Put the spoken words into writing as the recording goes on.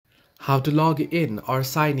How to log in or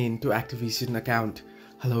sign in to Activision account.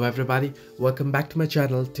 Hello everybody, welcome back to my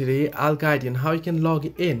channel. Today I'll guide you on how you can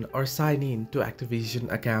log in or sign in to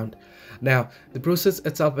Activision account. Now the process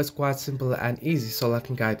itself is quite simple and easy, so let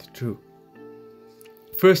me guide you through.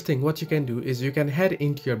 First thing what you can do is you can head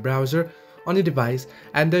into your browser on your device,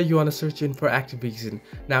 and there you want to search in for Activision.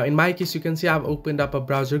 Now in my case, you can see I've opened up a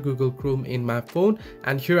browser, Google Chrome, in my phone,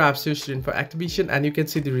 and here I've searched in for Activision, and you can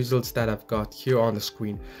see the results that I've got here on the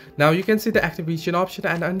screen. Now you can see the Activision option,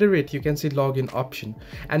 and under it you can see login option,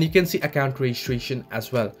 and you can see account registration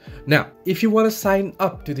as well. Now if you want to sign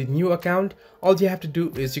up to the new account, all you have to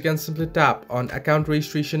do is you can simply tap on account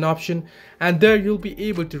registration option, and there you'll be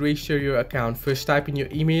able to register your account. First type in your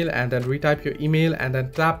email and then retype your email and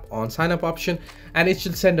then tap on sign up option, and it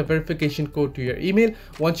should send a verification code to your email.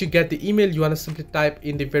 Once you get the email, you want to simply type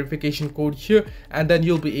in the verification code here, and then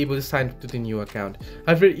you'll be able to sign up to the new account.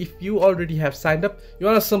 However, if you already have signed up, you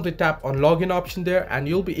want to simply tap on login option there, and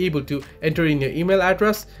you'll be able to enter in your email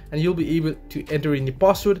address, and you'll be able to enter in the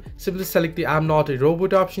password. Simply select the I'm not a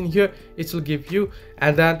robot option here, it will give you,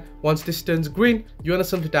 and then once this turns green, you want to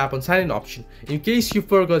simply tap on sign in option. In case you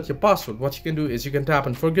forgot your password, what you can do is you can tap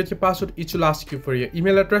on forget your password. It will ask you for your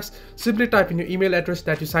email address. Simply type in your email address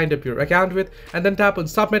that you signed up your account with, and then tap on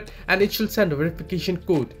submit, and it should send a verification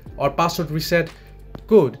code or password reset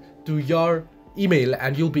code to your email,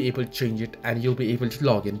 and you'll be able to change it and you'll be able to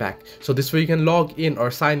log in back. So this way you can log in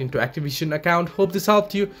or sign into Activision account. Hope this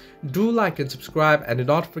helped you. Do like and subscribe, and do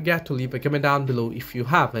not forget to leave a comment down below if you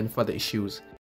have any further issues.